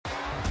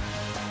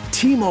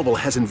T-Mobile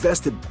has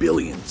invested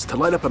billions to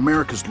light up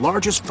America's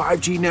largest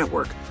 5G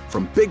network,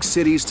 from big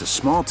cities to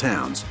small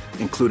towns,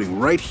 including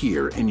right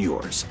here in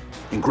yours.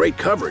 And great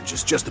coverage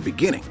is just the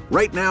beginning.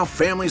 Right now,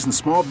 families and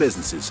small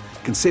businesses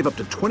can save up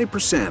to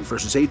 20%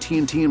 versus AT&T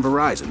and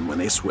Verizon when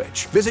they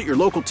switch. Visit your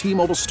local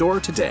T-Mobile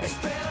store today.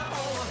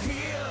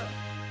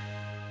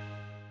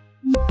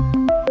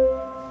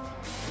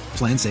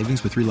 Plan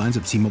savings with 3 lines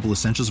of T-Mobile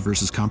Essentials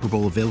versus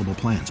comparable available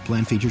plans.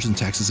 Plan features and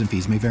taxes and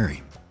fees may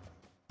vary.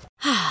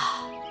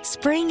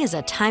 Spring is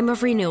a time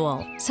of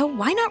renewal, so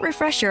why not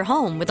refresh your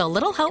home with a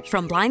little help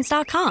from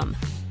Blinds.com?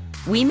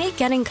 We make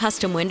getting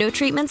custom window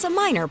treatments a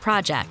minor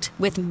project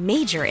with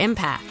major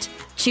impact.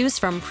 Choose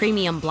from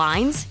premium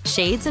blinds,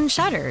 shades, and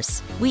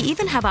shutters. We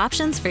even have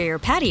options for your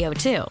patio,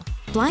 too.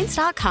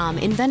 Blinds.com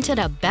invented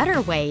a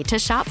better way to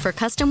shop for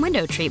custom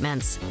window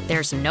treatments.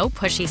 There's no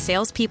pushy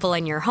salespeople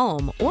in your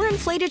home or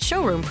inflated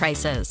showroom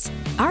prices.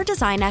 Our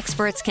design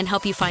experts can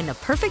help you find the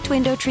perfect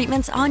window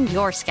treatments on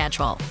your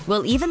schedule.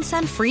 We'll even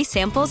send free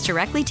samples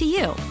directly to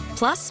you.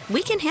 Plus,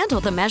 we can handle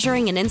the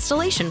measuring and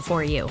installation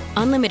for you.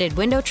 Unlimited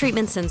window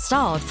treatments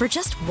installed for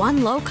just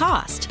one low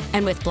cost.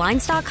 And with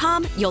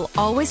Blinds.com, you'll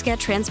always get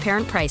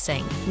transparent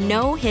pricing.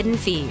 No hidden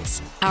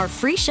fees. Our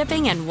free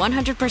shipping and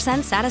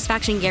 100%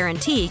 satisfaction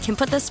guarantee can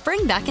put the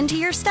spring back into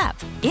your step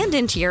and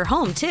into your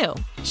home, too.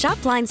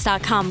 Shop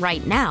Blinds.com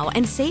right now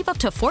and save up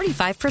to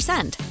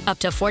 45%. Up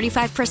to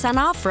 45%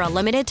 off for a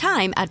limited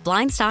time at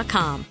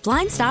Blinds.com.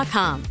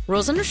 Blinds.com.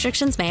 Rules and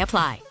restrictions may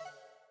apply.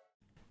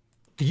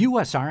 The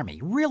U.S. Army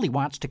really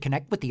wants to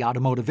connect with the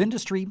automotive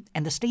industry,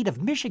 and the state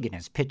of Michigan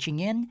is pitching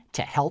in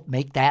to help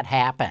make that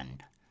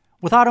happen.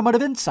 With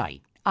Automotive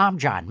Insight, I'm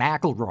John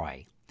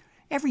McElroy.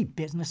 Every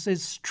business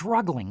is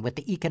struggling with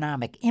the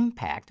economic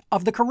impact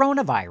of the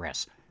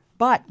coronavirus,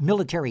 but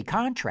military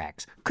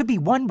contracts could be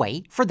one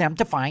way for them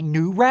to find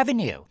new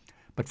revenue.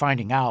 But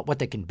finding out what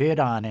they can bid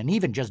on and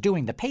even just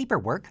doing the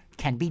paperwork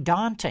can be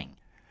daunting.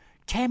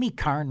 Tammy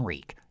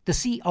Karnreek, the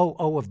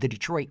COO of the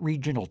Detroit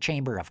Regional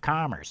Chamber of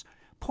Commerce,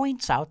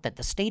 points out that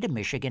the state of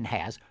Michigan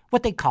has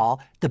what they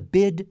call the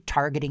bid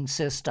targeting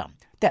system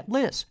that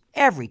lists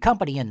every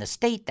company in the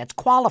state that's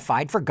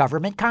qualified for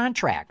government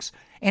contracts,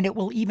 and it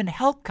will even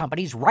help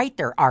companies write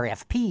their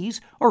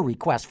RFPs or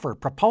requests for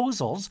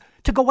proposals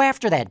to go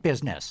after that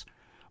business.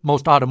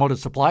 Most automotive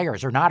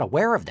suppliers are not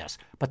aware of this,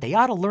 but they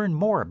ought to learn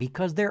more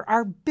because there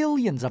are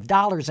billions of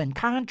dollars in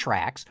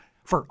contracts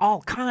for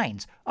all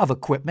kinds of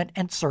equipment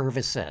and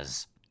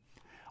services.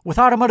 With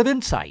Automotive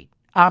Insight,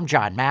 I'm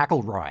John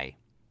McElroy.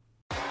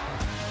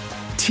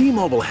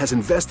 T-Mobile has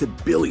invested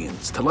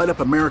billions to light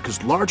up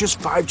America's largest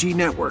 5G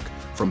network,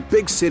 from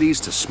big cities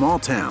to small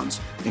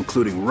towns,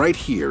 including right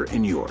here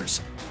in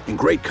yours. And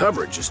great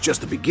coverage is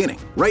just the beginning.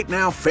 Right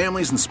now,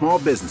 families and small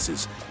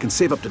businesses can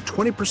save up to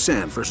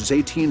 20% versus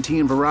AT&T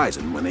and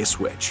Verizon when they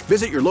switch.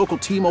 Visit your local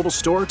T-Mobile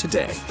store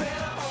today.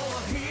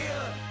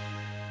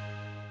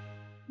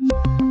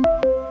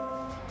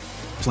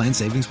 Plan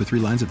savings with 3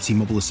 lines of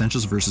T-Mobile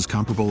Essentials versus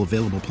comparable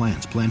available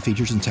plans. Plan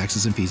features and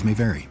taxes and fees may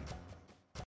vary.